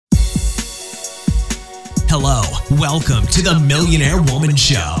Hello, welcome to the Millionaire Woman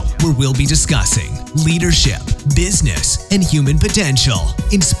Show, where we'll be discussing leadership, business, and human potential,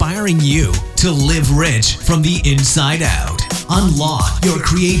 inspiring you to live rich from the inside out. Unlock your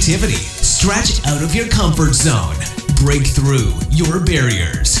creativity, stretch out of your comfort zone, break through your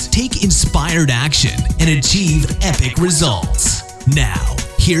barriers, take inspired action, and achieve epic results. Now,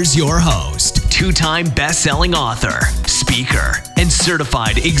 here's your host, two-time best-selling author, speaker, and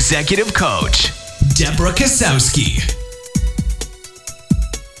certified executive coach, Deborah Kasowski.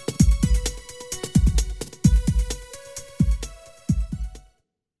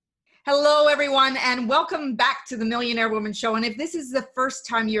 Hello, everyone, and welcome back to the Millionaire Woman Show. And if this is the first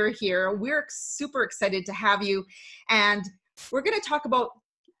time you're here, we're super excited to have you. And we're going to talk about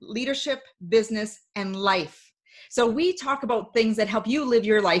leadership, business, and life. So we talk about things that help you live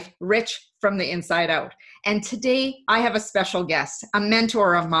your life rich from the inside out. And today I have a special guest, a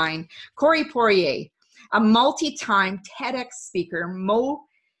mentor of mine, Poirier, a multi-time TEDx speaker, Mo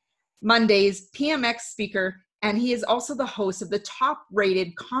Monday's PMX speaker, and he is also the host of the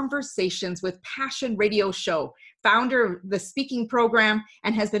top-rated Conversations with Passion radio show, founder of the speaking program,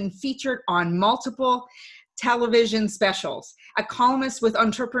 and has been featured on multiple television specials. A columnist with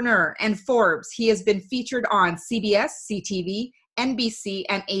Entrepreneur and Forbes, he has been featured on CBS, CTV, NBC,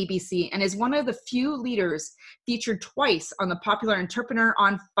 and ABC, and is one of the few leaders featured twice on the popular Entrepreneur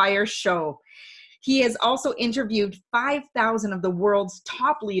on Fire show. He has also interviewed 5,000 of the world's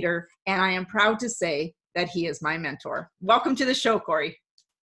top leader, and I am proud to say that he is my mentor. Welcome to the show, Corey.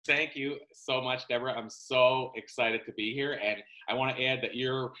 Thank you so much, Deborah. I'm so excited to be here. And I want to add that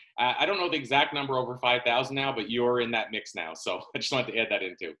you're, I don't know the exact number over 5,000 now, but you're in that mix now. So I just wanted to add that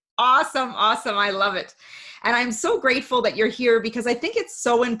in too. Awesome. I love it. And I'm so grateful that you're here because I think it's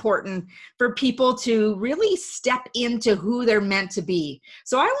so important for people to really step into who they're meant to be.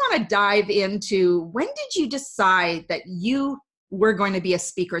 So I want to dive into, when did you decide that you were going to be a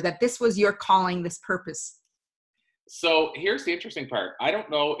speaker, that this was your calling, this purpose? So here's the interesting part. I don't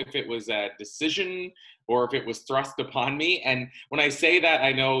know if it was a decision or if it was thrust upon me. And when I say that,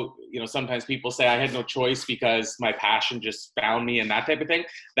 I know, sometimes people say I had no choice because my passion just found me and that type of thing.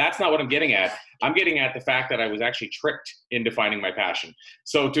 That's not what I'm getting at. I'm getting at the fact that I was actually tricked into finding my passion.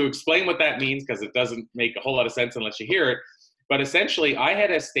 So to explain what that means, because it doesn't make a whole lot of sense unless you hear it, but essentially I had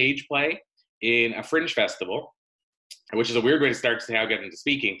a stage play in a fringe festival, which is a weird way to start to say how I got into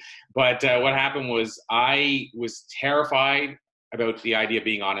speaking. But what happened was I was terrified about the idea of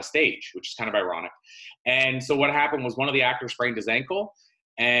being on a stage, which is kind of ironic. And so what happened was one of the actors sprained his ankle,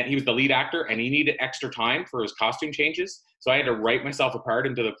 and he was the lead actor, and he needed extra time for his costume changes. So I had to write myself a part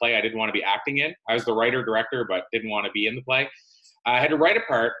into the play I didn't want to be acting in. I was the writer-director, but didn't want to be in the play. I had to write a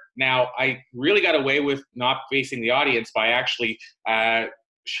part. Now, I really got away with not facing the audience by actually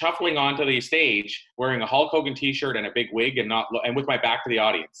shuffling onto the stage wearing a Hulk Hogan t-shirt and a big wig and with my back to the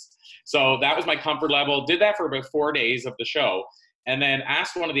audience. So that was my comfort level. Did that for about 4 days of the show, and then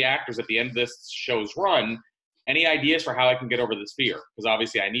asked one of the actors at the end of this show's run, any ideas for how I can get over this fear? Because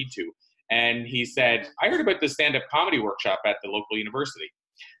obviously I need to. And he said, I heard about this stand-up comedy workshop at the local university.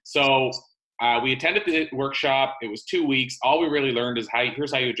 So we attended the workshop. It was 2 weeks. All we really learned is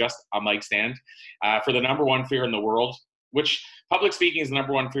here's how you adjust a mic stand for the number one fear in the world, which public speaking is the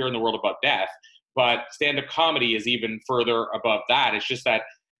number one fear in the world above death, but stand-up comedy is even further above that. It's just that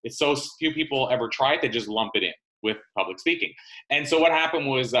it's so few people ever try it, they just lump it in with public speaking. And so what happened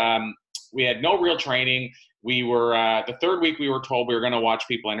was we had no real training. We were, the third week we were told we were going to watch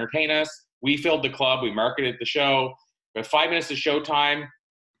people entertain us. We filled the club, we marketed the show. But 5 minutes to showtime,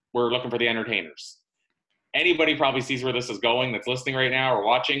 we're looking for the entertainers. Anybody probably sees where this is going that's listening right now or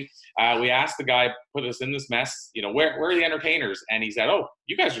watching. We asked the guy, put us in this mess, where are the entertainers? And he said, oh,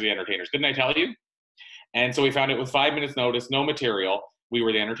 you guys are the entertainers. Didn't I tell you? And so we found it with 5 minutes notice, no material. We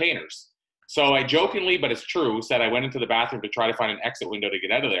were the entertainers. So I jokingly, but it's true, said I went into the bathroom to try to find an exit window to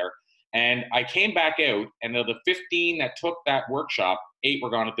get out of there. And I came back out, and of the 15 that took that workshop, 8 were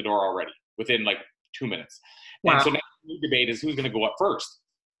gone at the door already within like 2 minutes. Wow. And so now the debate is who's going to go up first.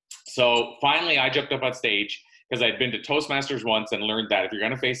 So finally, I jumped up on stage because I'd been to Toastmasters once and learned that if you're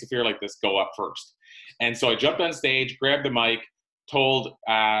going to face a fear like this, go up first. And so I jumped on stage, grabbed the mic, told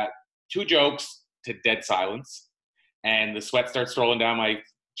 2 jokes to dead silence. And the sweat starts rolling down my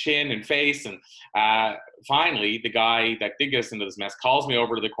chin and face. And finally, the guy that did get us into this mess calls me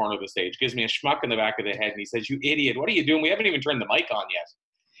over to the corner of the stage, gives me a schmuck in the back of the head. And he says, you idiot, what are you doing? We haven't even turned the mic on yet.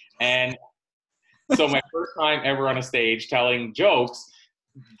 And so my first time ever on a stage telling jokes,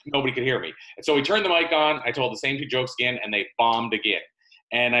 nobody could hear me. And so we turned the mic on. I told the same 2 jokes again, and they bombed again.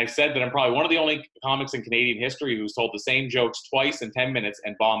 And I've said that I'm probably one of the only comics in Canadian history who's told the same jokes twice in 10 minutes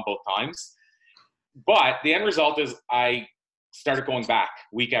and bombed both times. But the end result is I started going back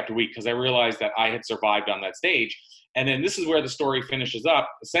week after week because I realized that I had survived on that stage. And then this is where the story finishes up.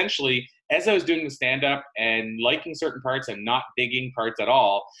 Essentially, as I was doing the stand-up and liking certain parts and not digging parts at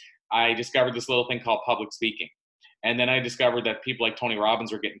all, I discovered this little thing called public speaking. And then I discovered that people like Tony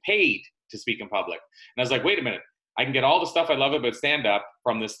Robbins were getting paid to speak in public. And I was like, wait a minute, I can get all the stuff I love about stand-up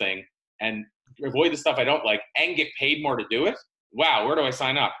from this thing and avoid the stuff I don't like and get paid more to do it? Wow, where do I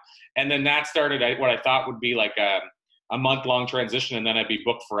sign up? And then that started what I thought would be like a month-long transition, and then I'd be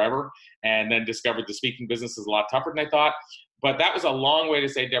booked forever, and then discovered the speaking business is a lot tougher than I thought. But that was a long way to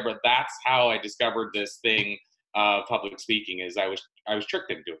say, Deborah, that's how I discovered this thing of public speaking, is I was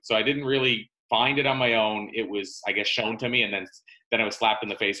tricked into it. So I didn't really find it on my own. It was, I guess, shown to me, and then I was slapped in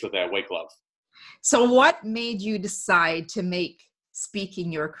the face with a white glove. So what made you decide to make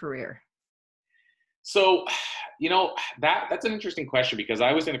speaking your career? So, that's an interesting question, because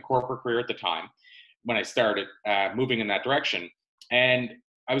I was in a corporate career at the time when I started moving in that direction. And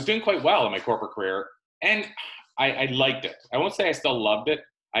I was doing quite well in my corporate career, and I liked it. I won't say I still loved it.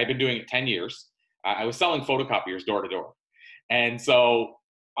 I've been doing it 10 years. I was selling photocopiers door to door. And so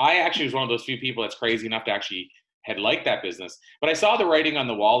I actually was one of those few people that's crazy enough to actually had liked that business. But I saw the writing on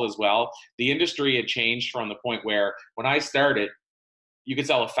the wall as well. The industry had changed from the point where when I started, you could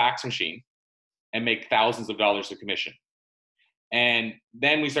sell a fax machine and make thousands of dollars of commission. And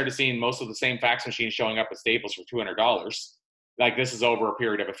then we started seeing most of the same fax machines showing up at Staples for $200. Like, this is over a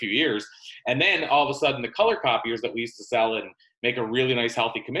period of a few years. And then all of a sudden, the color copiers that we used to sell and make a really nice,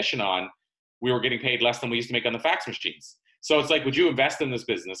 healthy commission on, we were getting paid less than we used to make on the fax machines. So it's like, would you invest in this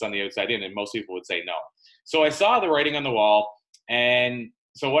business on the outside in? And most people would say no. So I saw the writing on the wall. And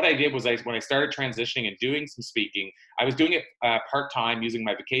so what I did was when I started transitioning and doing some speaking, I was doing it part-time, using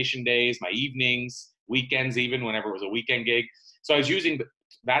my vacation days, my evenings, weekends, even whenever it was a weekend gig. So I was using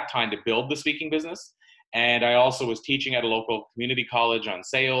that time to build the speaking business. And I also was teaching at a local community college on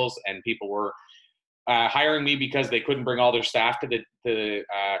sales, and people were hiring me because they couldn't bring all their staff to the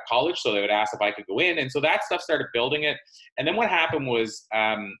college. So they would ask if I could go in. And so that stuff started building it. And then what happened was,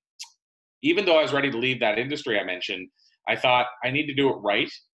 even though I was ready to leave that industry I mentioned, I thought I need to do it right.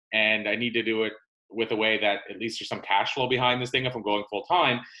 And I need to do it with a way that at least there's some cash flow behind this thing if I'm going full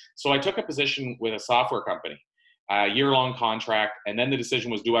time. So I took a position with a software company, a year-long contract. And then the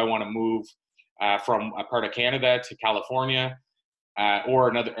decision was, do I want to move from a part of Canada to California, or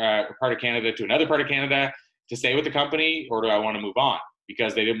another part of Canada to another part of Canada to stay with the company, or do I want to move on?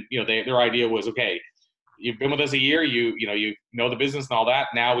 Because they didn't, their idea was, okay, you've been with us a year, you know the business and all that.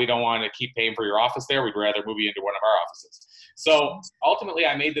 Now we don't want to keep paying for your office there. We'd rather move you into one of our offices. So ultimately,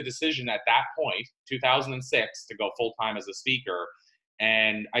 I made the decision at that point, 2006, to go full time as a speaker,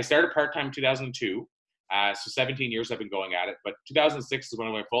 and I started part time in 2002. So 17 years I've been going at it, but 2006 is when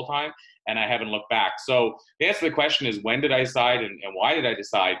I went full time, and I haven't looked back. So the answer to the question is, when did I decide, and why did I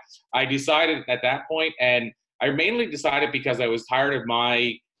decide? I decided at that point, and I mainly decided because I was tired of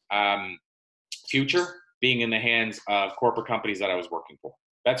my future being in the hands of corporate companies that I was working for.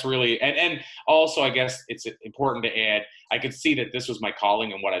 That's really, and also I guess it's important to add, I could see that this was my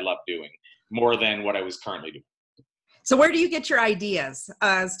calling and what I loved doing more than what I was currently doing. So where do you get your ideas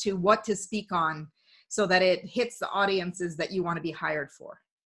as to what to speak on, so that it hits the audiences that you want to be hired for?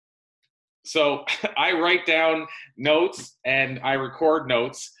 So I write down notes and I record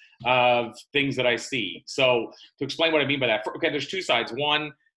notes of things that I see. So to explain what I mean by that, okay, there's two sides.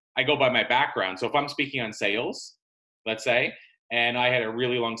 One, I go by my background. So if I'm speaking on sales, let's say, and I had a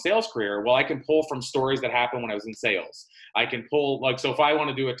really long sales career, well, I can pull from stories that happened when I was in sales. I can pull, so if I want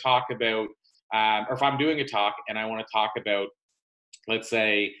to do a talk about, or if I'm doing a talk and I want to talk about, let's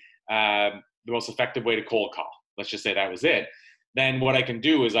say, the most effective way to cold call, let's just say that was it, then what I can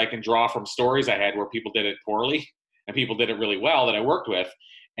do is I can draw from stories I had where people did it poorly and people did it really well that I worked with,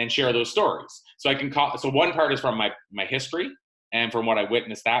 and share those stories. So I can call, so one part is from my history and from what I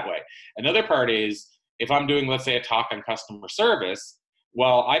witnessed that way. Another part is, if I'm doing, let's say, a talk on customer service,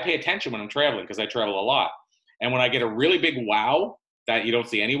 well, I pay attention when I'm traveling because I travel a lot. And when I get a really big wow that you don't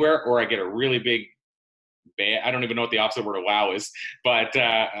see anywhere, or I get a really big I don't even know what the opposite word of wow is, but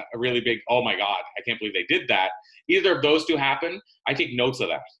a really big, oh my God, I can't believe they did that. Either of those two happen, I take notes of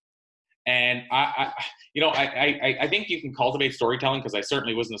that. And I think you can cultivate storytelling, because I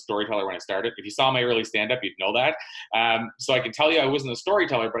certainly wasn't a storyteller when I started. If you saw my early stand-up, you'd know that. So I can tell you I wasn't a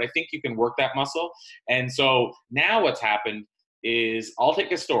storyteller, but I think you can work that muscle. And so now what's happened is I'll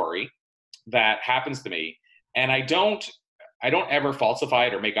take a story that happens to me, and I don't ever falsify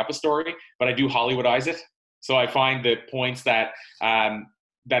it or make up a story, but I do Hollywoodize it. So I find the points that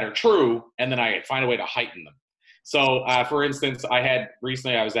are true, and then I find a way to heighten them. So, for instance, I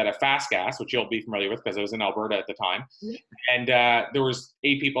was at a Fast Gas, which you'll be familiar with because I was in Alberta at the time. And there was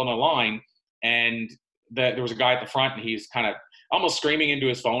 8 people on the line, and there was a guy at the front, and he's kind of almost screaming into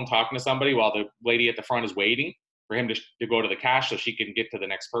his phone, talking to somebody while the lady at the front is waiting for him to go to the cash so she can get to the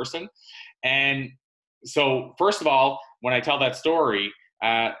next person. And so, first of all, when I tell that story,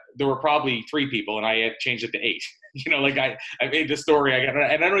 there were probably 3 people, and I had changed it to 8. Like I made the story, and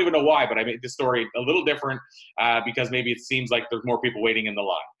I don't even know why, but I made the story a little different because maybe it seems like there's more people waiting in the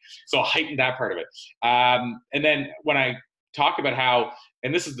line. So I heightened that part of it. And then when I talk about how,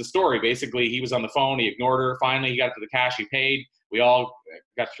 and this is the story, basically he was on the phone, he ignored her, finally he got to the cash, he paid, we all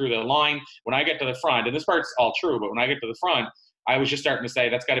got through the line. When I get to the front, and this part's all true, but when I get to the front, I was just starting to say,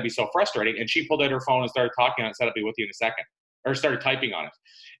 that's got to be so frustrating. And she pulled out her phone and started talking on it, said, I'll be with you in a second, or started typing on it.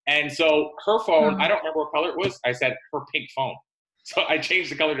 And so her phone, I don't remember what color it was. I said her pink phone. So I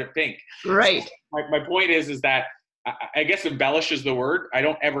changed the color to pink. Right. So my point is that I guess embellish is the word. I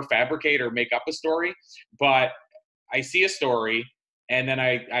don't ever fabricate or make up a story, but I see a story and then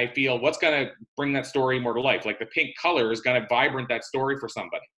I feel what's going to bring that story more to life. Like the pink color is going to vibrant that story for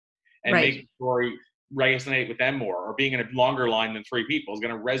somebody and make the story resonate with them more, or being in a longer line than 3 people is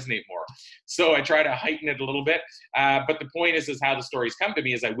going to resonate more. So I try to heighten it a little bit. But the point is how the stories come to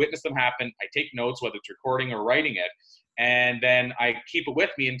me is I witness them happen. I take notes, whether it's recording or writing it. And then I keep it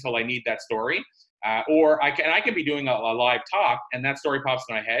with me until I need that story. Or I can be doing a live talk and that story pops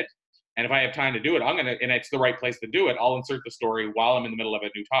in my head. And if I have time to do it, and it's the right place to do it, I'll insert the story while I'm in the middle of a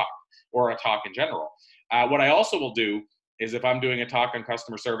new talk or a talk in general. What I also will do is if I'm doing a talk on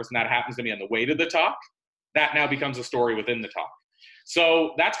customer service and that happens to me on the way to the talk, that now becomes a story within the talk.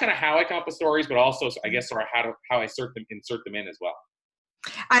 So that's kind of how I come up with stories, but also I guess sort of how I insert them in as well.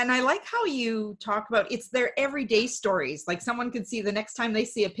 And I like how you talk about it's their everyday stories. Like someone could see the next time they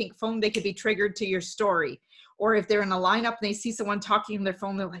see a pink phone, they could be triggered to your story. Or if they're in a lineup and they see someone talking on their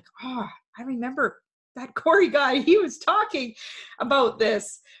phone, they're like, oh, I remember that Corey guy, he was talking about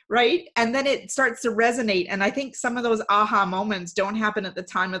this, right? And then it starts to resonate. And I think some of those aha moments don't happen at the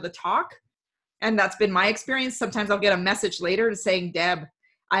time of the talk. And that's been my experience. Sometimes I'll get a message later saying, Deb,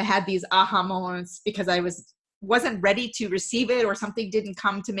 I had these aha moments because I wasn't ready to receive it, or something didn't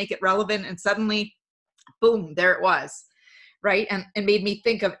come to make it relevant. And suddenly, boom, there it was, right? And made me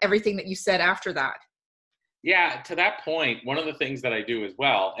think of everything that you said after that. Yeah, to that point, one of the things that I do as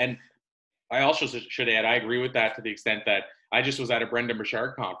well, and I also should add, I agree with that to the extent that I just was at a Brendan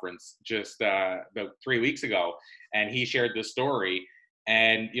Burchard conference just about 3 weeks ago, and he shared this story.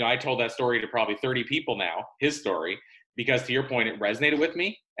 And, I told that story to probably 30 people now, his story, because to your point, it resonated with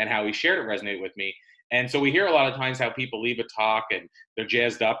me, and how he shared it resonated with me. And so we hear a lot of times how people leave a talk and they're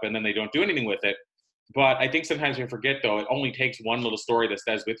jazzed up and then they don't do anything with it. But I think sometimes we forget, though, it only takes one little story that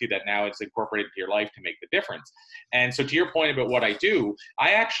stays with you that now it's incorporated into your life to make the difference. And so to your point about what I do,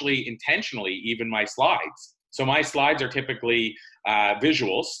 I actually intentionally, even my slides. So my slides are typically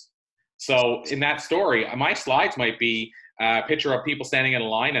visuals. So in that story, my slides might be a picture of people standing in a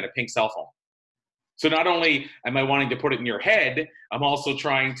line and a pink cell phone. So not only am I wanting to put it in your head, I'm also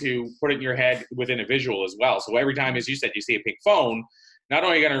trying to put it in your head within a visual as well. So every time, as you said, you see a pink phone, not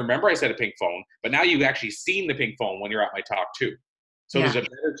only are you going to remember I said a pink phone, but now you've actually seen the pink phone when you're at my talk too. So there's a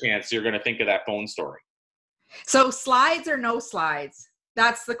better chance you're going to think of that phone story. So slides or no slides?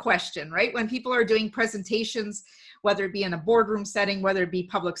 That's the question, right? When people are doing presentations, whether it be in a boardroom setting, whether it be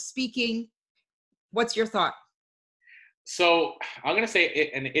public speaking, what's your thought? So I'm going to say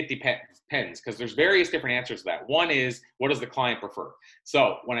it depends because there's various different answers to that. One is, what does the client prefer?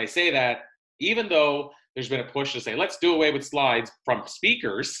 So when I say that, even though there's been a push to say, let's do away with slides from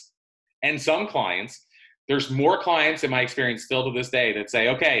speakers and some clients, there's more clients in my experience still to this day that say,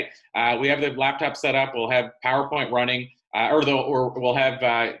 okay, we have the laptop set up, we'll have PowerPoint running, or we'll have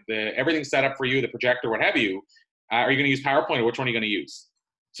everything set up for you, the projector, what have you. Are you going to use PowerPoint, or which one are you going to use?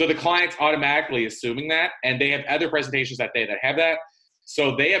 So the client's automatically assuming that, and they have other presentations that day that have that.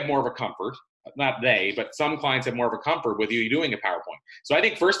 So they have more of a comfort, not they, but some clients have more of a comfort with you doing a PowerPoint. So I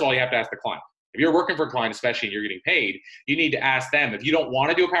think, first of all, you have to ask the client. If you're working for a client, especially, and you're getting paid, you need to ask them. If you don't want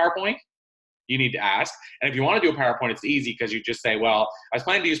to do a PowerPoint, you need to ask. And if you want to do a PowerPoint, it's easy because you just say, well, I was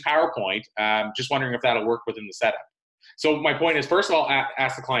planning to use PowerPoint. Just wondering if that'll work within the setup. So my point is, first of all,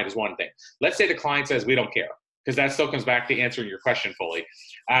 ask the client is one thing. Let's say the client says, we don't care, because that still comes back to answering your question fully.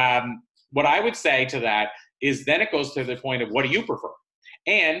 What I would say to that is then it goes to the point of, what do you prefer?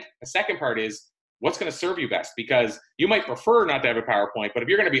 And the second part is, what's going to serve you best? Because you might prefer not to have a PowerPoint, but if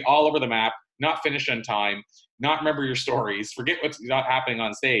you're going to be all over the map, not finish on time, not remember your stories, forget what's not happening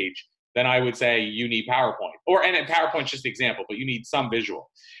on stage, then I would say you need PowerPoint. And PowerPoint's just the example, but you need some visual.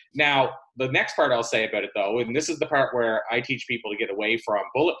 Now, the next part I'll say about it though, and this is the part where I teach people to get away from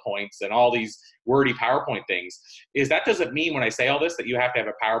bullet points and all these wordy PowerPoint things, is that doesn't mean when I say all this that you have to have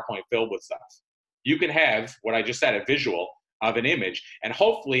a PowerPoint filled with stuff. You can have what I just said, a visual of an image. And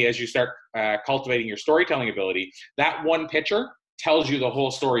hopefully as you start cultivating your storytelling ability, that one picture tells you the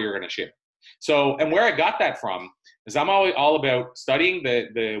whole story you're going to share. So, and where I got that from is I'm always all about studying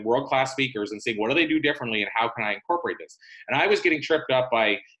the world-class speakers and seeing what do they do differently and how can I incorporate this. And I was getting tripped up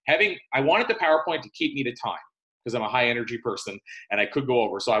by I wanted the PowerPoint to keep me to time because I'm a high energy person and I could go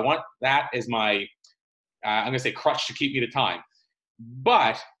over. So I want that as my, I'm going to say crutch to keep me to time.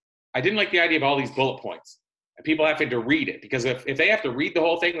 But I didn't like the idea of all these bullet points. People having to read it, because if they have to read the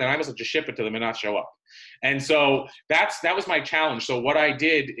whole thing, then I must just ship it to them and not show up. And so that was my challenge. So what I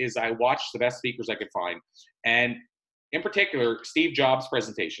did is I watched the best speakers I could find. And in particular, Steve Jobs'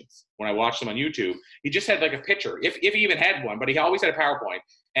 presentations. When I watched them on YouTube, he just had like a picture, if he even had one, but he always had a PowerPoint.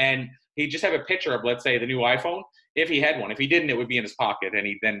 And he'd just have a picture of, let's say, the new iPhone, if he had one. If he didn't, it would be in his pocket, and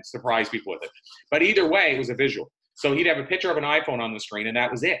he'd then surprise people with it. But either way, it was a visual. So he'd have a picture of an iPhone on the screen, and that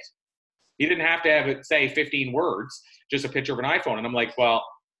was it. He didn't have to have it say 15 words, just a picture of an iPhone. And I'm like, well,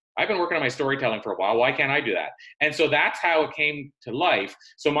 I've been working on my storytelling for a while. Why can't I do that? And so that's how it came to life.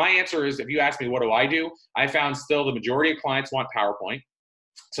 So my answer is, if you ask me, what do? I found still the majority of clients want PowerPoint.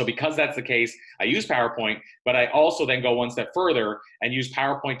 So because that's the case, I use PowerPoint, but I also then go one step further and use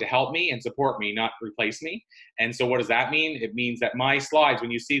PowerPoint to help me and support me, not replace me. And so what does that mean? It means that my slides,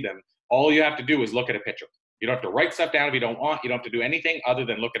 when you see them, all you have to do is look at a picture. You don't have to write stuff down if you don't want. You don't have to do anything other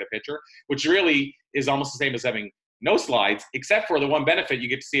than look at a picture, which really is almost the same as having no slides, except for the one benefit, you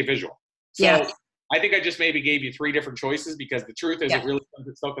get to see a visual. So yes. I think I just maybe gave you 3 different choices, because the truth is it really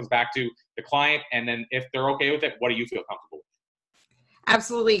still comes back to the client. And then if they're okay with it, what do you feel comfortable with?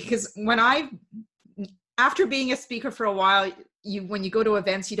 Absolutely. Because after being a speaker for a while, when you go to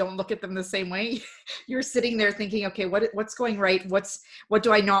events, you don't look at them the same way. You're sitting there thinking, okay, what's going right? What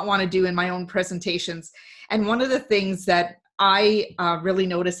do I not want to do in my own presentations? And one of the things that I really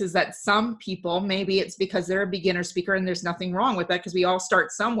notice is that some people, maybe it's because they're a beginner speaker, and there's nothing wrong with that because we all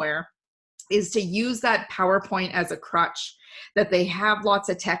start somewhere, is to use that PowerPoint as a crutch, that they have lots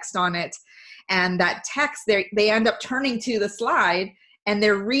of text on it. And that text, they end up turning to the slide and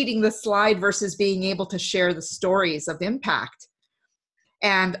they're reading the slide versus being able to share the stories of impact.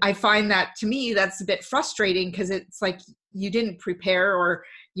 And I find that, to me, that's a bit frustrating, because it's like you didn't prepare, or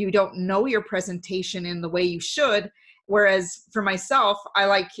you don't know your presentation in the way you should. Whereas for myself, I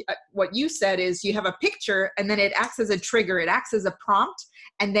like what you said is you have a picture and then it acts as a trigger. It acts as a prompt,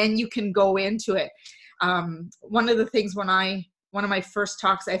 and then you can go into it. One of the things one of my first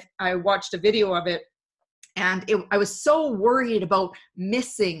talks, I watched a video of it, and I was so worried about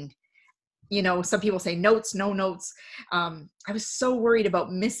missing, some people say notes, no notes. I was so worried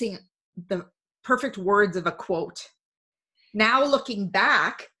about missing the perfect words of a quote. Now looking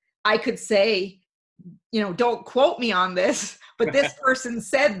back, I could say, don't quote me on this, but this person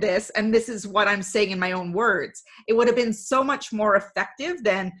said this, and this is what I'm saying in my own words. It would have been so much more effective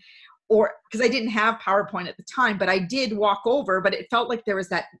because I didn't have PowerPoint at the time, but I did walk over, but it felt like there was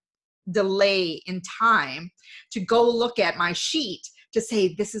that delay in time to go look at my sheet to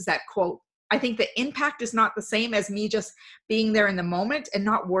say, this is that quote. I think the impact is not the same as me just being there in the moment and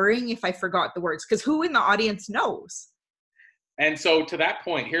not worrying if I forgot the words, because who in the audience knows? And so to that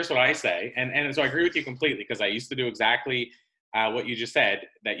point, here's what I say. And so I agree with you completely, because I used to do exactly what you just said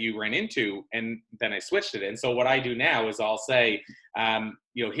that you ran into, and then I switched it. And so what I do now is I'll say,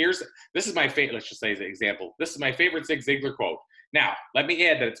 this is my favorite, let's just say the example. This is my favorite Zig Ziglar quote. Now, let me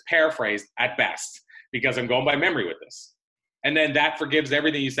add that it's paraphrased at best, because I'm going by memory with this. And then that forgives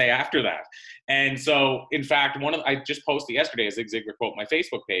everything you say after that. And so, in fact, I just posted yesterday a Zig Ziglar quote on my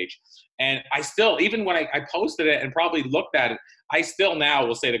Facebook page. And I still, even when I posted it and probably looked at it, I still now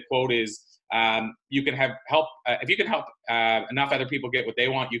will say the quote is, if you can help enough other people get what they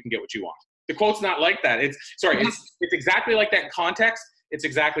want, you can get what you want. The quote's not like that. It's exactly like that in context. It's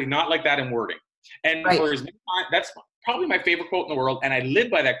exactly not like that in wording. And that's probably my favorite quote in the world. And I live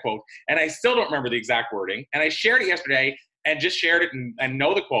by that quote. And I still don't remember the exact wording. And I shared it yesterday, and just shared it and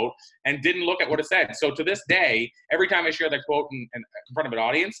know the quote and didn't look at what it said. So to this day, every time I share that quote in front of an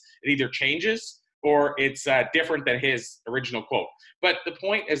audience, it either changes or it's different than his original quote. But the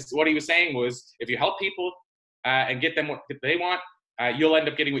point is, what he was saying was, if you help people and get them what they want, you'll end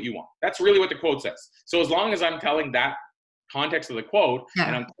up getting what you want. That's really what the quote says. So as long as I'm telling that context of the quote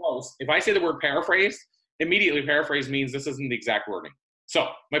and I'm close, if I say the word paraphrase, immediately paraphrase means this isn't the exact wording. So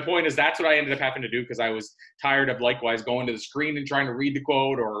my point is that's what I ended up having to do because I was tired of likewise going to the screen and trying to read the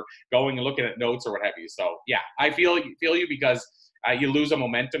quote or going and looking at notes or what have you. So yeah, I feel you because you lose a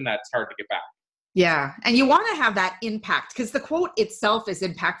momentum that's hard to get back. Yeah. And you want to have that impact because the quote itself is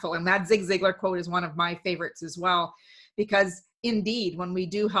impactful. And that Zig Ziglar quote is one of my favorites as well, because indeed, when we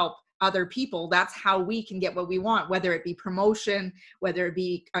do help other people, that's how we can get what we want, whether it be promotion, whether it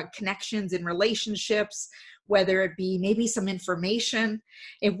be connections in relationships, whether it be maybe some information.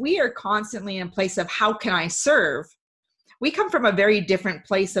 If we are constantly in a place of how can I serve, we come from a very different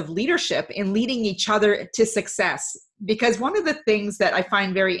place of leadership in leading each other to success. Because one of the things that I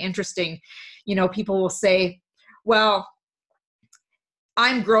find very interesting, people will say, well,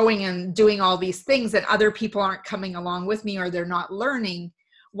 I'm growing and doing all these things and other people aren't coming along with me or they're not learning.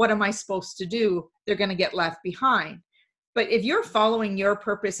 What am I supposed to do? They're going to get left behind. But if you're following your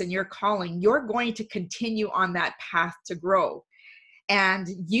purpose and your calling, you're going to continue on that path to grow. And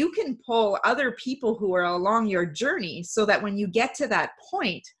you can pull other people who are along your journey so that when you get to that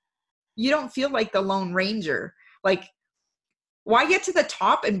point, you don't feel like the Lone Ranger. Like, why get to the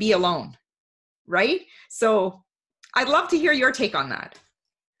top and be alone? Right? So I'd love to hear your take on that.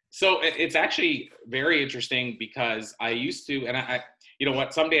 So it's actually very interesting because I used to, and I you know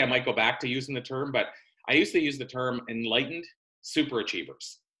what, someday I might go back to using the term, but I used to use the term enlightened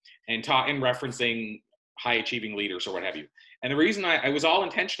superachievers and taught in referencing high achieving leaders or what have you. And the reason I was all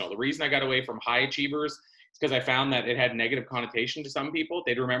intentional. The reason I got away from high achievers is because I found that it had negative connotation to some people.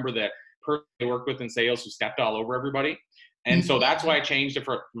 They'd remember the person they worked with in sales who stepped all over everybody. And so that's why I changed it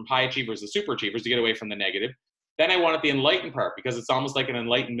from high achievers to super achievers to get away from the negative. Then I wanted the enlightened part because it's almost like an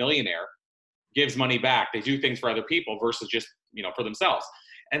enlightened millionaire gives money back. They do things for other people versus just, for themselves.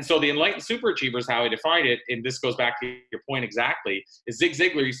 And so the enlightened superachievers, how I define it, and this goes back to your point exactly, is Zig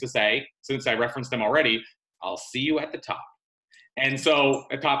Ziglar used to say, since I referenced him already, I'll see you at the top. And so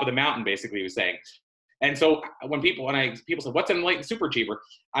at top of the mountain, basically, he was saying. And so when people say, what's an enlightened superachiever?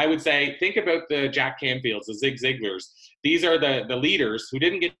 I would say, think about the Jack Canfields, the Zig Ziglars. These are the leaders who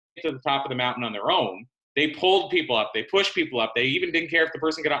didn't get to the top of the mountain on their own. They pulled people up. They pushed people up. They even didn't care if the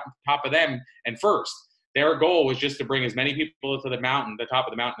person got up on top of them and first. Their goal was just to bring as many people to the top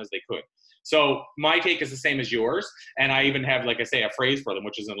of the mountain as they could. So my take is the same as yours. And I even have, like I say, a phrase for them,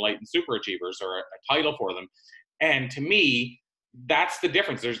 which is enlightened superachievers, or a title for them. And to me, that's the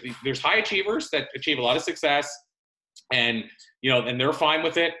difference. There's high achievers that achieve a lot of success and, and they're fine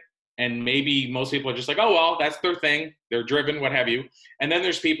with it. And maybe most people are just like, oh, well, that's their thing. They're driven, what have you. And then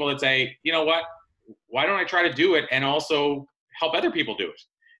there's people that say, you know what, why don't I try to do it and also help other people do it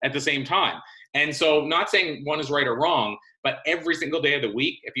at the same time? And so not saying one is right or wrong, but every single day of the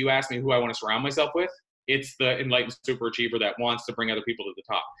week, if you ask me who I want to surround myself with, it's the enlightened superachiever that wants to bring other people to the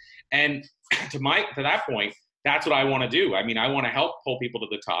top. And to that point, that's what I want to do. I mean, I want to help pull people to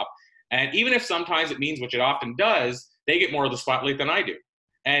the top. And even if sometimes it means, which it often does, they get more of the spotlight than I do.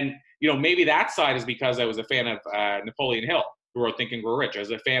 And, maybe that side is because I was a fan of Napoleon Hill, who wrote Think and Grow Rich. I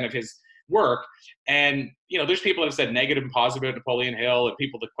was a fan of his work. And, there's people that have said negative and positive about Napoleon Hill and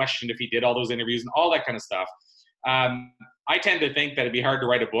people that questioned if he did all those interviews and all that kind of stuff. I tend to think that it'd be hard to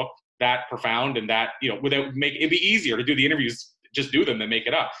write a book that profound and that, it'd be easier to do the interviews, just do them than make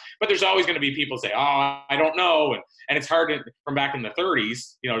it up. But there's always going to be people say, oh, I don't know. And it's hard from back in the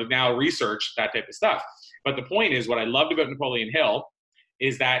 30s, to now research that type of stuff. But the point is, what I loved about Napoleon Hill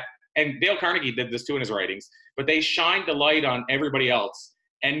is that, and Dale Carnegie did this too in his writings, but they shined the light on everybody else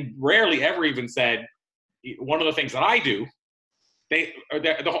and rarely ever even said, one of the things that I do,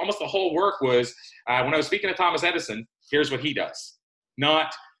 almost the whole work was, when I was speaking to Thomas Edison, here's what he does,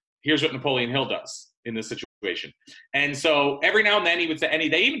 not here's what Napoleon Hill does in this situation. And so every now and then he would say, and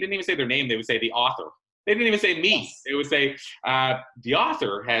they even didn't even say their name, they would say the author. They didn't even say me. Yes. They would say, the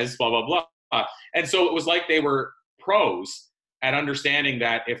author has blah, blah, blah. And so it was like they were pros at understanding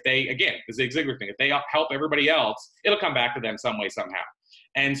that if they, again, the Zig Ziglar thing, if they help everybody else, it'll come back to them some way, somehow.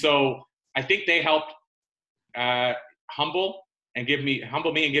 And so I think they helped humble me and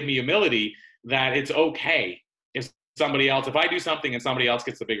give me humility that it's okay if somebody else, if I do something and somebody else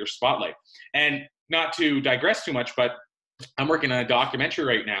gets the bigger spotlight. And not to digress too much, but I'm working on a documentary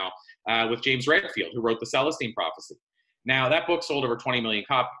right now with James Redfield, who wrote The Celestine Prophecy. Now, that book sold over 20 million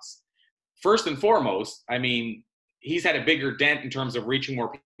copies. First and foremost, I mean, he's had a bigger dent in terms of reaching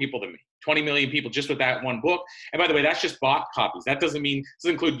more people than me. 20 million people just with that one book. And by the way, that's just bought copies. That doesn't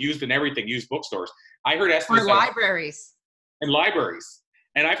include used and everything, used bookstores. I heard estimates. Or libraries. And libraries.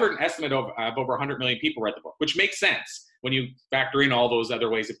 And I've heard an estimate of over 100 million people read the book, which makes sense when you factor in all those other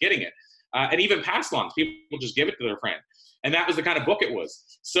ways of getting it. And even pass-alongs, people just give it to their friend. And that was the kind of book it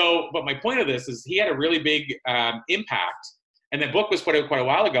was. So, but my point of this is he had a really big impact And the book was put out quite a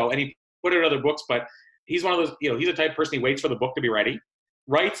while ago, and he put out other books, but he's one of those, he's the type of person, he waits for the book to be ready,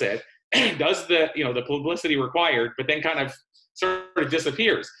 writes it, does the, the publicity required, but then kind of sort of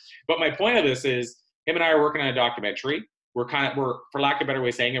disappears. But my point of this is, him and I are working on a documentary. We're, for lack of a better way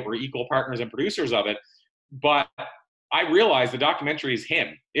of saying it, we're equal partners and producers of it. But I realize the documentary is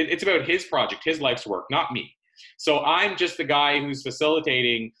him. It's about his project, his life's work, not me. So I'm just the guy who's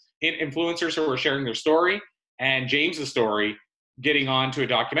facilitating influencers who are sharing their story, and James's story getting onto a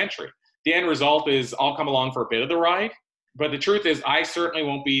documentary. The end result is I'll come along for a bit of the ride, but the truth is I certainly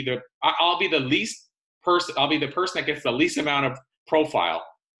won't be I'll be the person that gets the least amount of profile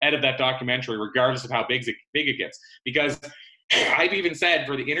out of that documentary, regardless of how big it gets. Because I've even said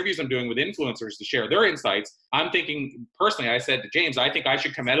for the interviews I'm doing with influencers to share their insights, I'm thinking personally, I said to James, I think I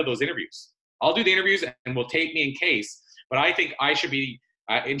should come out of those interviews. I'll do the interviews and will take me in case, but I think I should be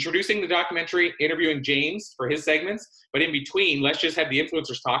introducing the documentary, interviewing James for his segments, but in between, let's just have the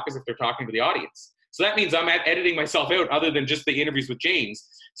influencers talk as if they're talking to the audience. So that means I'm editing myself out other than just the interviews with James.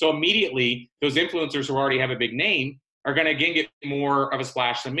 So immediately, those influencers who already have a big name are going to again get more of a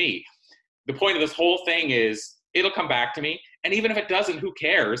splash than me. The point of this whole thing is it'll come back to me. And even if it doesn't, who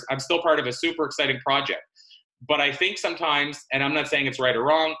cares? I'm still part of a super exciting project. But I think sometimes, and I'm not saying it's right or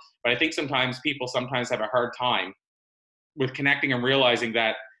wrong, but I think sometimes people sometimes have a hard time with connecting and realizing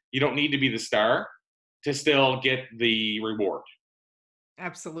that you don't need to be the star to still get the reward.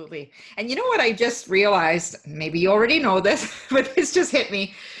 Absolutely. And you know what I just realized, maybe you already know this, but this just hit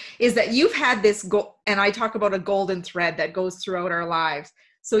me, is that you've had this and I talk about a golden thread that goes throughout our lives.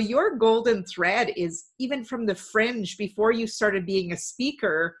 So your golden thread is even from the fringe before you started being a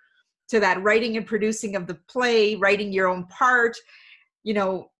speaker to that writing and producing of the play, writing your own part,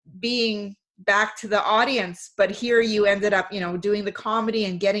 being back to the audience. But here you ended up, doing the comedy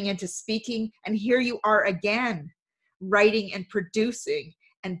and getting into speaking. And here you are again, writing and producing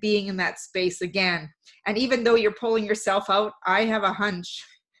and being in that space again. And even though you're pulling yourself out, I have a hunch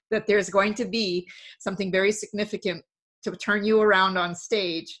that there's going to be something very significant to turn you around on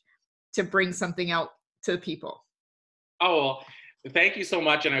stage to bring something out to the people. Oh, well, thank you so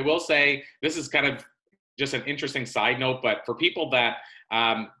much. And I will say, this is kind of just an interesting side note, but for people that,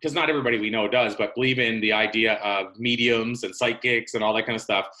 because not everybody we know does, but believe in the idea of mediums and psychics and all that kind of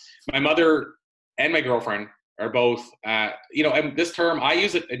stuff. My mother and my girlfriend are both, and this term, I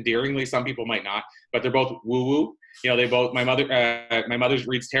use it endearingly. Some people might not, but they're both woo-woo. They both, my mother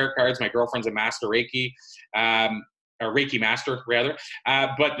reads tarot cards. My girlfriend's a master Reiki, or Reiki master rather.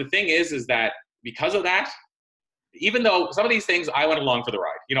 But the thing is that because of that, even though some of these things I went along for the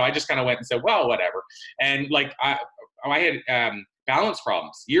ride, I just kind of went and said, well, whatever. And like I had balance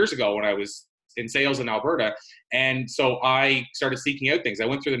problems years ago when I was in sales in Alberta. And so I started seeking out things. I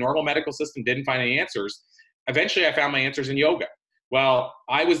went through the normal medical system, didn't find any answers. Eventually I found my answers in yoga. Well,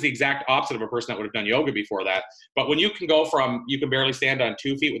 I was the exact opposite of a person that would have done yoga before that. But when you can go from, you can barely stand on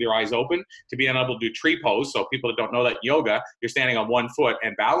 2 feet with your eyes open to being able to do tree pose. So people that don't know that yoga, you're standing on 1 foot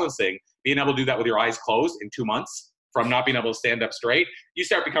and balancing, being able to do that with your eyes closed in 2 months from not being able to stand up straight, you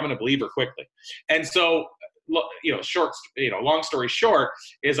start becoming a believer quickly. And so, long story short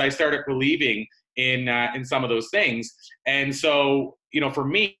is I started believing in some of those things. And so, for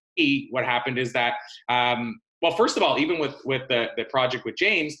me, what happened is that, well, first of all, even with the project with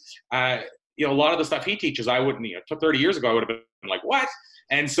James, a lot of the stuff he teaches, I wouldn't, 30 years ago, I would have been like, what?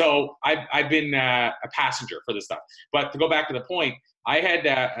 And so I've been a passenger for this stuff. But to go back to the point, I had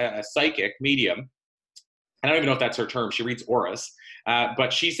a psychic medium. I don't even know if that's her term. She reads auras.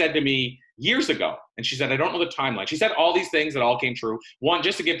 But she said to me years ago, and she said, I don't know the timeline. She said all these things that all came true. One,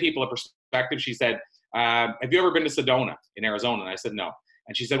 just to give people a perspective, she said, have you ever been to Sedona in Arizona? And I said, no.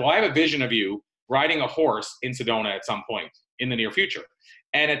 And she said, well, I have a vision of you riding a horse in Sedona at some point in the near future.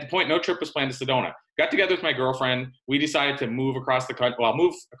 And at the point, no trip was planned to Sedona. Got together with my girlfriend. We decided to move across the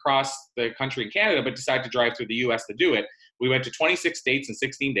country, in Canada, but decided to drive through the US to do it. We went to 26 states in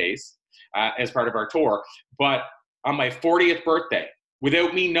 16 days as part of our tour. But on my 40th birthday,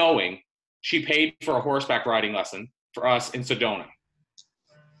 without me knowing, she paid for a horseback riding lesson for us in Sedona.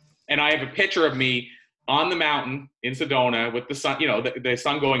 And I have a picture of me on the mountain in Sedona with the sun, the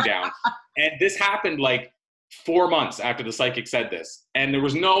sun going down. And this happened like 4 months after the psychic said this. And there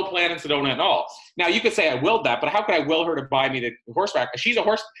was no plan in Sedona at all. Now you could say I willed that, but how could I will her to buy me the horseback? She's a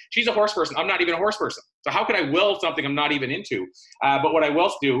horse person. I'm not even a horse person. So how could I will something I'm not even into? But what I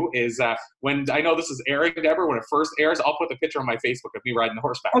will do is when I know this is airing, Deborah, when it first airs, I'll put the picture on my Facebook of me riding the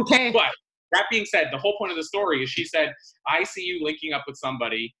horseback. Okay. But that being said, the whole point of the story is she said, I see you linking up with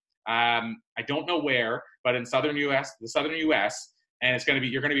somebody. I don't know where, but in the southern US, and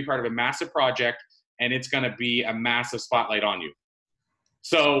you're going to be part of a massive project. and it's going to be a massive spotlight on you.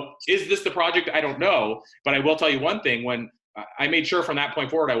 So is this the project? I don't know, but I will tell you one thing. When I made sure from that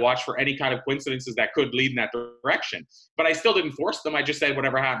point forward, I watched for any kind of coincidences that could lead in that direction, but I still didn't force them. I just said,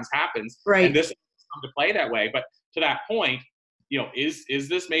 whatever happens, happens. Right. And this has come to play that way. But to that point, is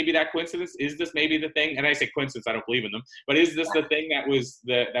this maybe that coincidence? Is this maybe the thing? And I say coincidence, I don't believe in them, but is this the thing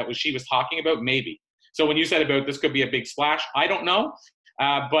that she was talking about? Maybe. So when you said about this could be a big splash, I don't know.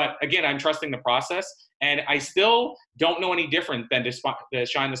 But again, I'm trusting the process, and I still don't know any different than to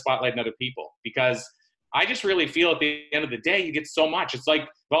shine the spotlight on other people, because I just really feel at the end of the day, you get so much. It's like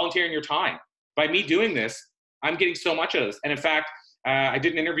volunteering your time. By me doing this, I'm getting so much of this. And in fact, I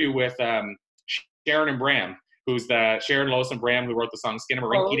did an interview with Sharon and Bram, who's the Sharon, Lois, and Bram, who wrote the song Skin of a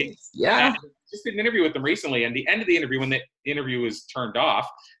Rinky Dink. Yeah. Just did an interview with them recently, and the end of the interview, when the interview was turned off,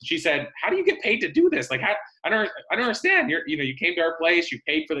 she said, "How do you get paid to do this? Like, I don't understand. You came to our place, you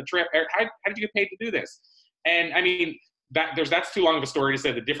paid for the trip. How did you get paid to do this?" And I mean, that's too long of a story to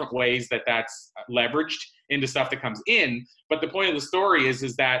say the different ways that's leveraged into stuff that comes in. But the point of the story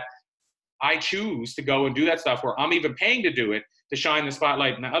is that I choose to go and do that stuff where I'm even paying to do it, to shine the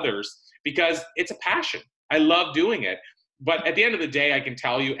spotlight on others, because it's a passion. I love doing it. But at the end of the day, I can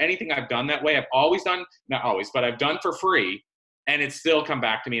tell you anything I've done that way, I've always done, not always, but I've done for free, and it's still come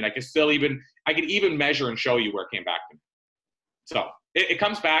back to me. And I can even measure and show you where it came back to me. So it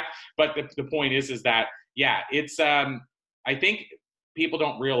comes back. But the point is that, yeah, it's, I think people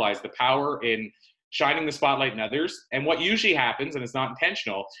don't realize the power in shining the spotlight in others. And what usually happens, and it's not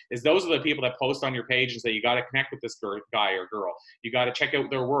intentional, is those are the people that post on your page and say, you got to connect with this guy or girl. You got to check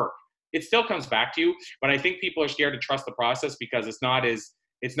out their work. It still comes back to you, but I think people are scared to trust the process because it's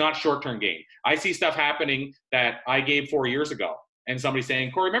not short-term gain. I see stuff happening that I gave 4 years ago, and somebody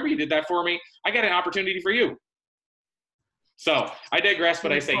saying, "Corey, remember you did that for me? I got an opportunity for you." So I digress,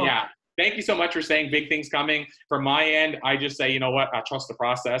 but I say, yeah, thank you so much for saying big things coming. From my end, I just say, you know what? I trust the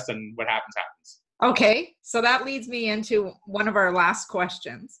process, and what happens, happens. Okay. So that leads me into one of our last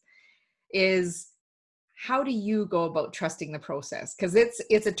questions is, how do you go about trusting the process? Because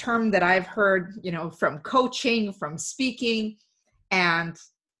it's a term that I've heard, from coaching, from speaking, and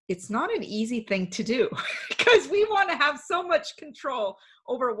it's not an easy thing to do because we want to have so much control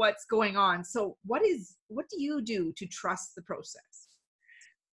over what's going on. So what do you do to trust the process?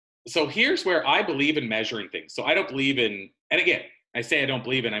 So here's where I believe in measuring things. So I don't believe in, and again, I say I don't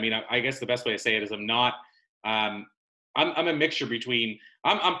believe in, I mean, I guess the best way to say it is I'm not, I'm a mixture between,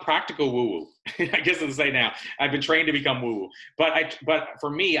 I'm practical woo-woo. I guess to say now, I've been trained to become woo-woo. But for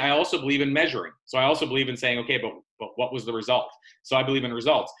me, I also believe in measuring. So I also believe in saying, okay, but what was the result? So I believe in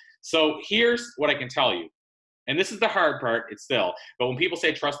results. So here's what I can tell you. And this is the hard part, but when people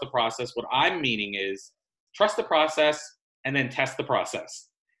say trust the process, what I'm meaning is trust the process and then test the process.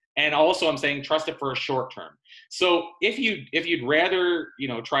 And also I'm saying trust it for a short term. So if you'd rather,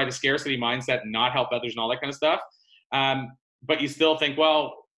 try the scarcity mindset and not help others and all that kind of stuff, but you still think,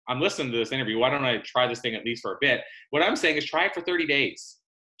 well, I'm listening to this interview, why don't I try this thing at least for a bit? What I'm saying is try it for 30 days.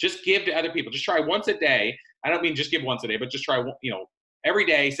 Just give to other people. Just try once a day. I don't mean just give once a day, but just try, every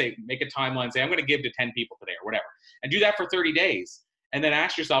day, say, make a timeline, say, I'm going to give to 10 people today or whatever. And do that for 30 days. And then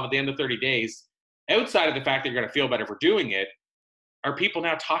ask yourself at the end of 30 days, outside of the fact that you're going to feel better for doing it, are people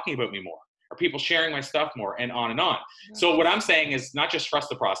now talking about me more? Are people sharing my stuff more? And on and on. So what I'm saying is not just trust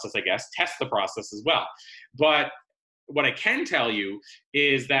the process, I guess, test the process as well. But what I can tell you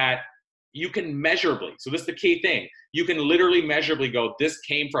is that you can measurably, so this is the key thing, you can literally measurably go, this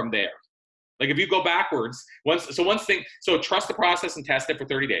came from there. Like if you go backwards, so trust the process and test it for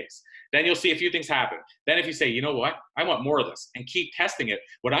 30 days. Then you'll see a few things happen. Then if you say, you know what, I want more of this, and keep testing it,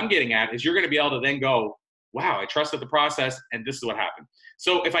 what I'm getting at is you're going to be able to then go, wow, I trusted the process and this is what happened.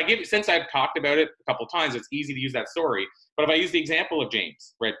 So since I've talked about it a couple of times, it's easy to use that story. But if I use the example of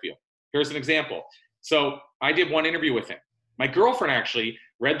James Redfield, here's an example. So I did one interview with him. My girlfriend actually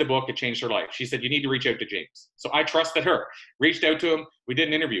read the book. It changed her life. She said, you need to reach out to James. So I trusted her, reached out to him. We did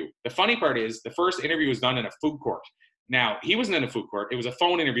an interview. The funny part is the first interview was done in a food court. Now, he wasn't in a food court. It was a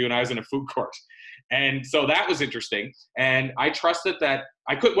phone interview and I was in a food court. And so that was interesting. And I trusted that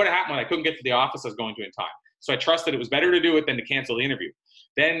what happened when I couldn't get to the office I was going to in time. So I trusted it was better to do it than to cancel the interview.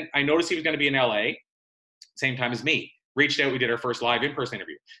 Then I noticed he was going to be in LA, same time as me. Reached out, we did our first live in-person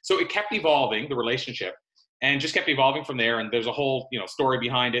interview. So it kept evolving, the relationship, and just kept evolving from there. And there's a whole story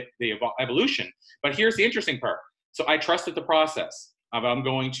behind it, the evolution. But here's the interesting part. So I trusted the process of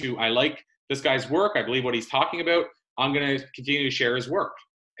I like this guy's work. I believe what he's talking about. I'm going to continue to share his work.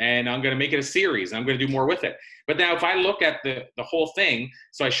 And I'm going to make it a series. I'm going to do more with it. But now if I look at the whole thing,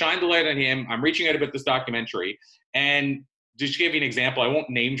 so I shined the light on him. I'm reaching out about this documentary. And just to give you an example, I won't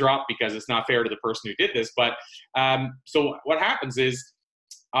name drop because it's not fair to the person who did this, but so what happens is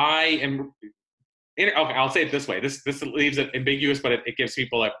okay, I'll say it this way. This leaves it ambiguous, but it gives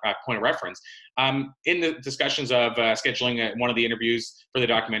people a point of reference. In the discussions of scheduling one of the interviews for the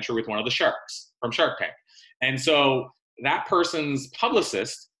documentary with one of the sharks from Shark Tank. And so that person's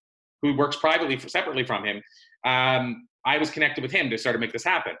publicist, who works separately from him, I was connected with him to start to make this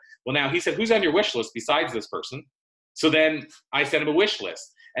happen. Well, now he said, who's on your wish list besides this person? So then I sent him a wish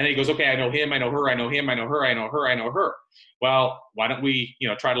list. And then he goes, okay, I know him, I know her, I know him, I know her, I know her, I know her. Well, why don't we,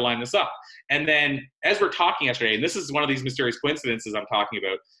 try to line this up? And then as we're talking yesterday, and this is one of these mysterious coincidences I'm talking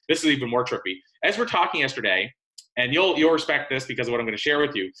about, this is even more trippy. As we're talking yesterday, and you'll respect this because of what I'm going to share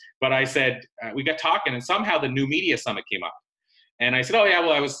with you, but I said, we got talking, and somehow the New Media Summit came up. And I said, oh yeah,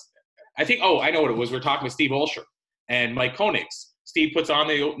 well, I know what it was. We're talking with Steve Olsher and Mike Koenigs. Steve puts on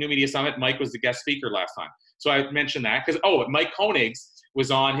the New Media Summit. Mike was the guest speaker last time. So I mentioned that because, Mike Koenigs was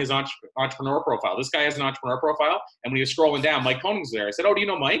on his entrepreneur profile. This guy has an entrepreneur profile. And when he was scrolling down, Mike Koenigs was there. I said, oh, do you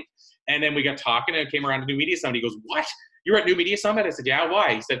know Mike? And then we got talking, and it came around to New Media Summit. He goes, what? You're at New Media Summit? I said, yeah,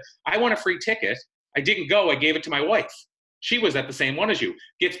 why? He said, I want a free ticket. I didn't go. I gave it to my wife. She was at the same one as you.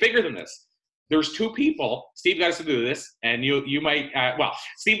 Gets bigger than this. There's two people. Steve got us to do this. And you might,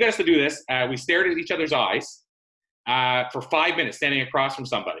 Steve got us to do this. We stared at each other's eyes for 5 minutes, standing across from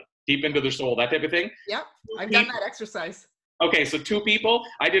somebody, deep into their soul, that type of thing. Yep, I've done that exercise. Okay, so two people.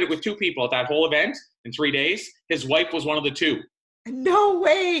 I did it with two people at that whole event in 3 days. His wife was one of the two. No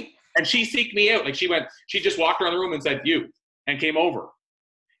way. And she seeked me out. Like she just walked around the room and said, you, and came over.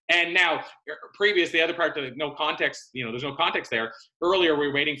 And now, the other part, no context, there's no context there. Earlier, we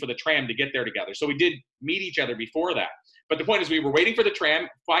were waiting for the tram to get there together. So we did meet each other before that. But the point is, we were waiting for the tram.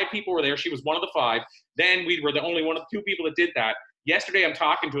 5 people were there. She was one of the 5. Then we were the only one of the 2 people that did that. Yesterday, I'm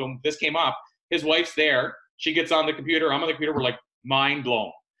talking to him. This came up. His wife's there. She gets on the computer. I'm on the computer. We're like mind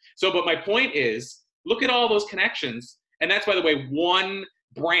blown. So, but my point is, look at all those connections. And that's, by the way, one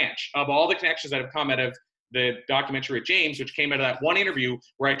branch of all the connections that have come out of the documentary with James, which came out of that one interview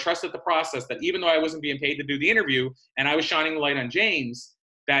where I trusted the process that even though I wasn't being paid to do the interview and I was shining the light on James,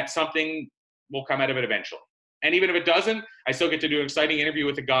 that something will come out of it eventually. And even if it doesn't, I still get to do an exciting interview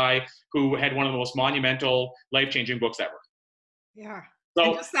with a guy who had one of the most monumental, life-changing books ever. Yeah. So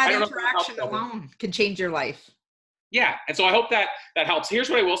and just that interaction alone can change your life. Yeah. And so I hope that helps. Here's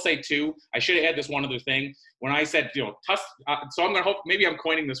what I will say too. I should have had this one other thing. When I said, trust, so I'm going to hope, maybe I'm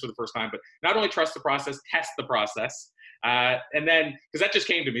coining this for the first time, but not only trust the process, test the process. And then, because that just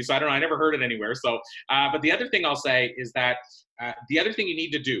came to me, so I don't know, I never heard it anywhere. So, but the other thing I'll say is that the other thing you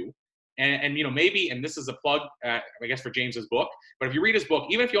need to do, and maybe, and this is a plug, I guess, for James's book, but if you read his book,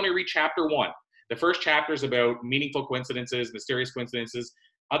 even if you only read chapter 1, the first chapter is about meaningful coincidences, mysterious coincidences,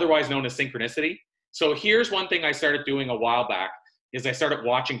 otherwise known as synchronicity. So here's one thing I started doing a while back is I started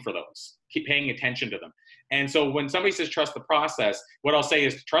watching for those, keep paying attention to them. And so when somebody says trust the process, what I'll say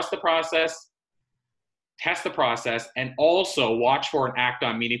is trust the process, test the process, and also watch for and act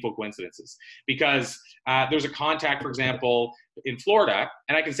on meaningful coincidences. Because there's a contact, for example, in Florida,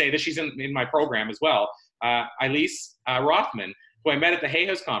 and I can say this, she's in my program as well, Elise Rothman, who I met at the Hay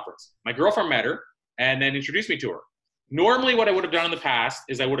House conference. My girlfriend met her and then introduced me to her. Normally what I would have done in the past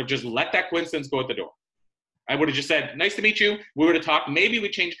is I would have just let that coincidence go at the door. I would have just said, nice to meet you. We would have talked. Maybe we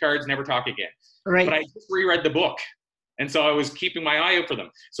change cards, never talk again. Right. But I just reread the book. And so I was keeping my eye out for them.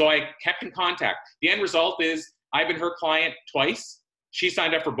 So I kept in contact. The end result is I've been her client twice. She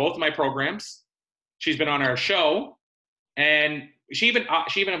signed up for both of my programs. She's been on our show. And she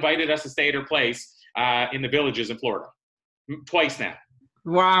even invited us to stay at her place in the Villages in Florida. Twice now.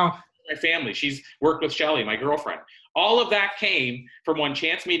 Wow. My family. She's worked with Shelly, my girlfriend. All of that came from one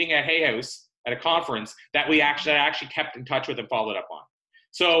chance meeting at Hay House at a conference that I actually kept in touch with and followed up on.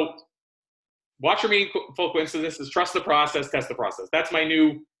 So watch your meaningful coincidences, trust the process, test the process. That's my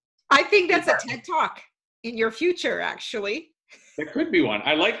new. I think that's a TED Talk in your future, actually. There could be one.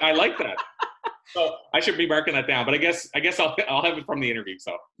 I like that. So I should be marking that down, but I guess I'll have it from the interview.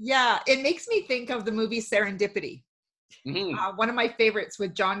 So yeah, it makes me think of the movie Serendipity. Mm-hmm. One of my favorites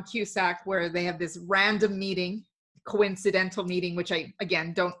with John Cusack, where they have this random meeting, coincidental meeting, which I,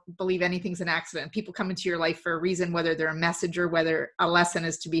 again, don't believe anything's an accident. People come into your life for a reason, whether they're a message or whether a lesson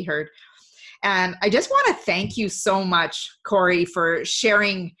is to be heard. And I just want to thank you so much, Corey, for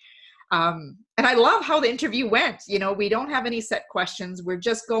sharing. And I love how the interview went. We don't have any set questions. We're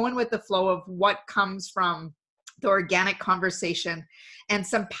just going with the flow of what comes from the organic conversation and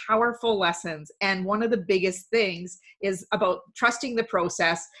some powerful lessons. And one of the biggest things is about trusting the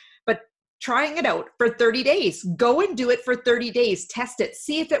process, but trying it out for 30 days. Go and do it for 30 days. Test it.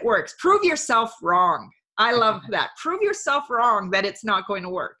 See if it works. Prove yourself wrong. I love that. Prove yourself wrong that it's not going to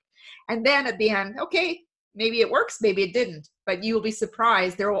work. And then at the end, okay, maybe it works, maybe it didn't, but you will be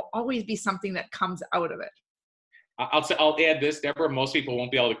surprised. There will always be something that comes out of it. I'll add this, Deborah. Most people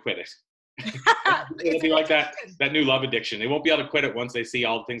won't be able to quit it. It'll be like that new love addiction. They won't be able to quit it once they see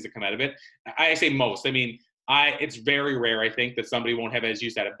all the things that come out of it. I say most. I mean, it's very rare, I think, that somebody won't have, as you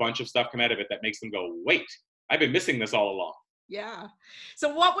said, a bunch of stuff come out of it that makes them go, wait, I've been missing this all along. Yeah.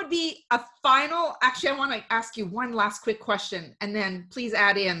 So what would be a final, actually, I want to ask you one last quick question, and then please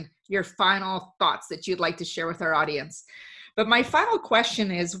add in your final thoughts that you'd like to share with our audience. But my final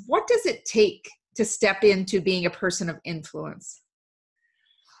question is, what does it take to step into being a person of influence?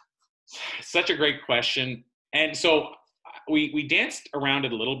 Such a great question. And so we danced around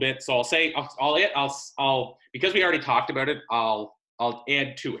it a little bit. So I'll say, I'll because we already talked about it, I'll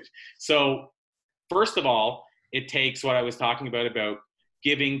add to it. So first of all, it takes what I was talking about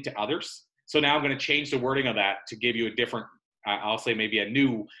giving to others. So now I'm going to change the wording of that to give you a different, I'll say maybe a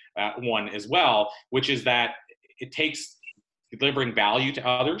new one as well, which is that it takes delivering value to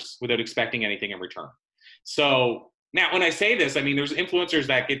others without expecting anything in return. So now when I say this, I mean, there's influencers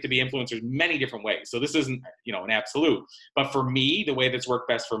that get to be influencers many different ways. So this isn't, an absolute, but for me, the way that's worked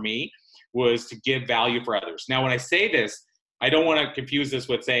best for me was to give value for others. Now, when I say this, I don't want to confuse this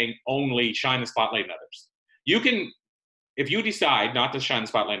with saying only shine the spotlight on others. You can, if you decide not to shine the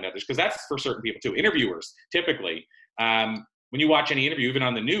spotlight on others, because that's for certain people too. Interviewers, typically, when you watch any interview, even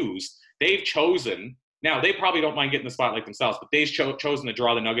on the news, they've chosen, now they probably don't mind getting the spotlight themselves, but they've chosen to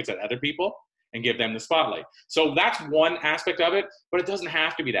draw the nuggets at other people and give them the spotlight. So that's one aspect of it, but it doesn't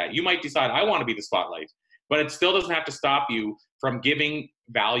have to be that. You might decide, I want to be the spotlight, but it still doesn't have to stop you from giving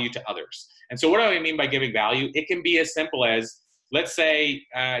value to others. And so what do I mean by giving value? It can be as simple as, let's say,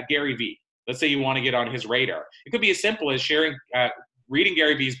 Gary Vee. Let's say you want to get on his radar. It could be as simple as reading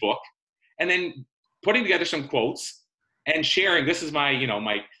Gary Vee's book, and then putting together some quotes and sharing, this is my,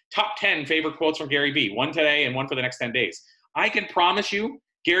 my top 10 favorite quotes from Gary Vee, one today and one for the next 10 days. I can promise you,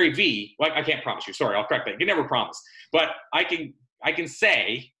 Gary Vee, well, I can't promise you, sorry, I'll correct that. You can never promise. But I can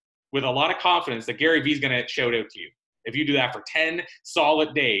say with a lot of confidence that Gary Vee is going to shout out to you. If you do that for 10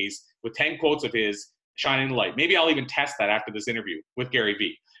 solid days with 10 quotes of his shining the light. Maybe I'll even test that after this interview with Gary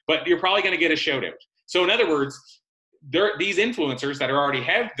Vee. But you're probably going to get a shout out. So in other words, these influencers that already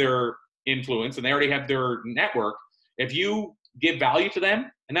have their influence and they already have their network, if you give value to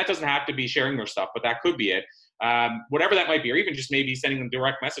them, and that doesn't have to be sharing their stuff, but that could be it, whatever that might be, or even just maybe sending them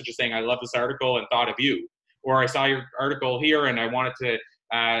direct messages saying, I love this article and thought of you, or I saw your article here and I wanted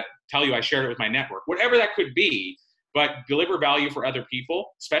to tell you I shared it with my network, whatever that could be, but deliver value for other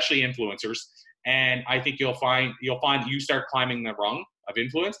people, especially influencers. And I think you'll find you start climbing the rung of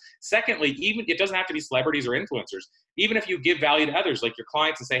influence. Secondly, even it doesn't have to be celebrities or influencers. Even if you give value to others, like your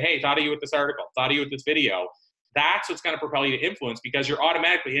clients, and say, hey, thought of you with this article, thought of you with this video, that's what's going to propel you to influence, because you're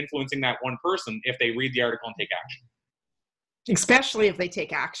automatically influencing that one person if they read the article and take action. Especially if they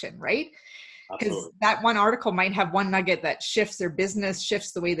take action, right? Because that one article might have one nugget that shifts their business,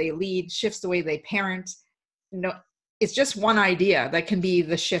 shifts the way they lead, shifts the way they parent. No, it's just one idea that can be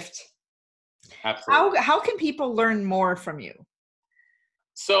the shift. Absolutely. How can people learn more from you?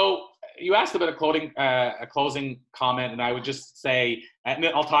 So you asked about a closing comment, and I would just say, and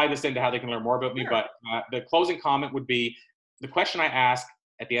I'll tie this into how they can learn more about me, but the closing comment would be, the question I ask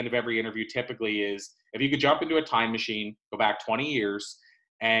at the end of every interview typically is, if you could jump into a time machine, go back 20 years,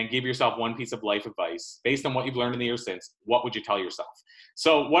 and give yourself one piece of life advice based on what you've learned in the years since, what would you tell yourself?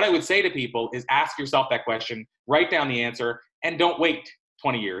 So what I would say to people is ask yourself that question, write down the answer, and don't wait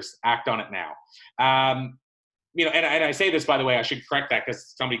 20 years, act on it now. And I say this, by the way, I should correct that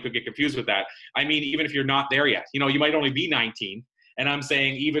because somebody could get confused with that. I mean, even if you're not there yet, you might only be 19. And I'm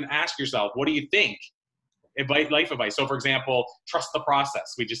saying, even ask yourself, what do you think? Life advice. So for example, trust the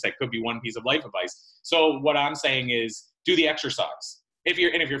process. We just said could be one piece of life advice. So what I'm saying is do the exercise. If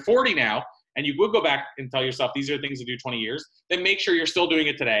you're 40 now and you would go back and tell yourself these are things to do 20 years, then make sure you're still doing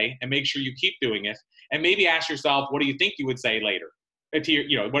it today and make sure you keep doing it. And maybe ask yourself, what do you think you would say later? What do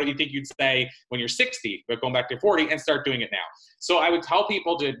you think you'd say when you're 60, but going back to 40, and start doing it now. So I would tell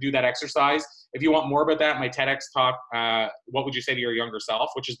people to do that exercise. If you want more about that, my TEDx talk, what would you say to your younger self,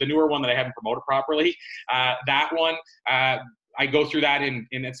 which is the newer one that I haven't promoted properly. That one, I go through that and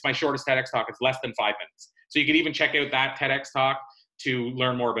it's my shortest TEDx talk. It's less than 5 minutes. So you can even check out that TEDx talk to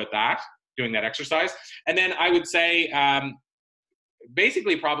learn more about that, doing that exercise. And then I would say,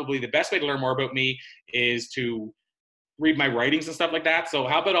 basically probably the best way to learn more about me is to read my writings and stuff like that. So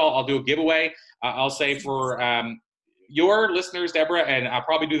how about I'll do a giveaway. I'll say for your listeners, Deborah, and I'll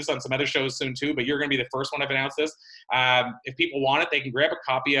probably do this on some other shows soon too, but you're going to be the first one I've announced this. If people want it, they can grab a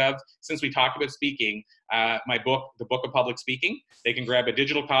copy of, since we talked about speaking, my book, The Book of Public Speaking. They can grab a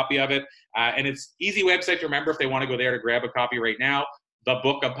digital copy of it. And it's easy website to remember if they want to go there to grab a copy right now,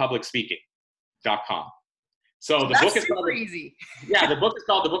 thebookofpublicspeaking.com. So the book is called, easy. Yeah, the book is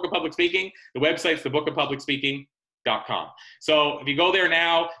called The Book of Public Speaking. The website's thebookofpublicspeaking.com. So if you go there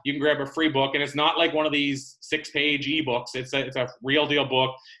now, you can grab a free book, and it's not like one of these 6-page ebooks. It's a real deal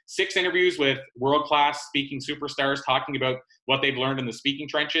book. 6 interviews with world-class speaking superstars talking about what they've learned in the speaking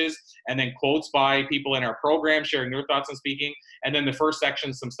trenches, and then quotes by people in our program sharing their thoughts on speaking. And then the first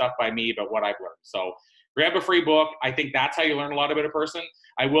section, some stuff by me about what I've learned. So grab a free book. I think that's how you learn a lot about a person.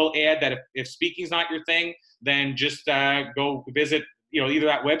 I will add that if speaking's not your thing, then just go visit, either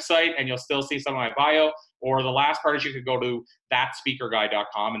that website and you'll still see some of my bio, or the last part is you could go to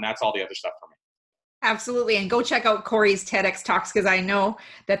thatspeakerguy.com, and that's all the other stuff for me. Absolutely. And go check out Corey's TEDx Talks, because I know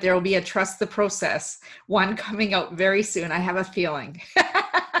that there will be a Trust the Process one coming out very soon. I have a feeling.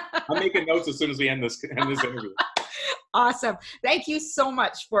 I'm making notes as soon as we end this interview. Awesome. Thank you so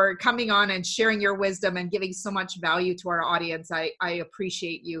much for coming on and sharing your wisdom and giving so much value to our audience. I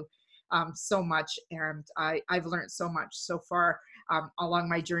appreciate you so much. And I've learned so much so far along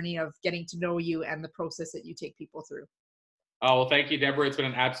my journey of getting to know you and the process that you take people through. Oh, well, thank you, Deborah. It's been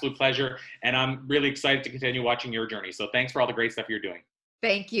an absolute pleasure. And I'm really excited to continue watching your journey. So thanks for all the great stuff you're doing.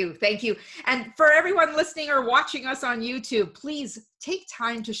 Thank you. Thank you. And for everyone listening or watching us on YouTube, please take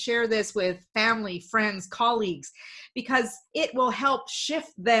time to share this with family, friends, colleagues, because it will help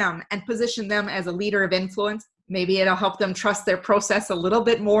shift them and position them as a leader of influence. Maybe it'll help them trust their process a little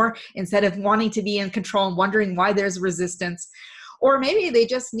bit more instead of wanting to be in control and wondering why there's resistance. Or maybe they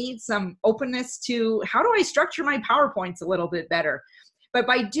just need some openness to, how do I structure my PowerPoints a little bit better? But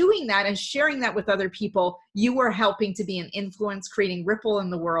by doing that and sharing that with other people, you are helping to be an influence, creating ripple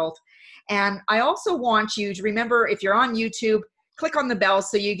in the world. And I also want you to remember, if you're on YouTube, click on the bell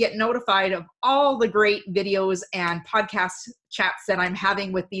so you get notified of all the great videos and podcast chats that I'm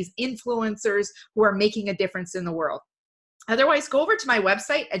having with these influencers who are making a difference in the world. Otherwise, go over to my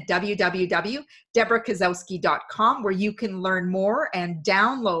website at www.deborahkozowski.com, where you can learn more and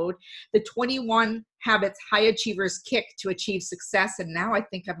download the 21 Habits High Achievers Kick to Achieve Success. And now I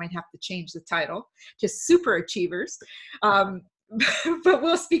think I might have to change the title to Super Achievers. But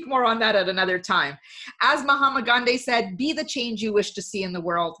we'll speak more on that at another time. As Mahatma Gandhi said, be the change you wish to see in the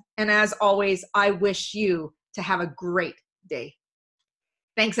world. And as always, I wish you to have a great day.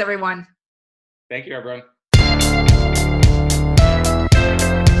 Thanks, everyone. Thank you, everyone.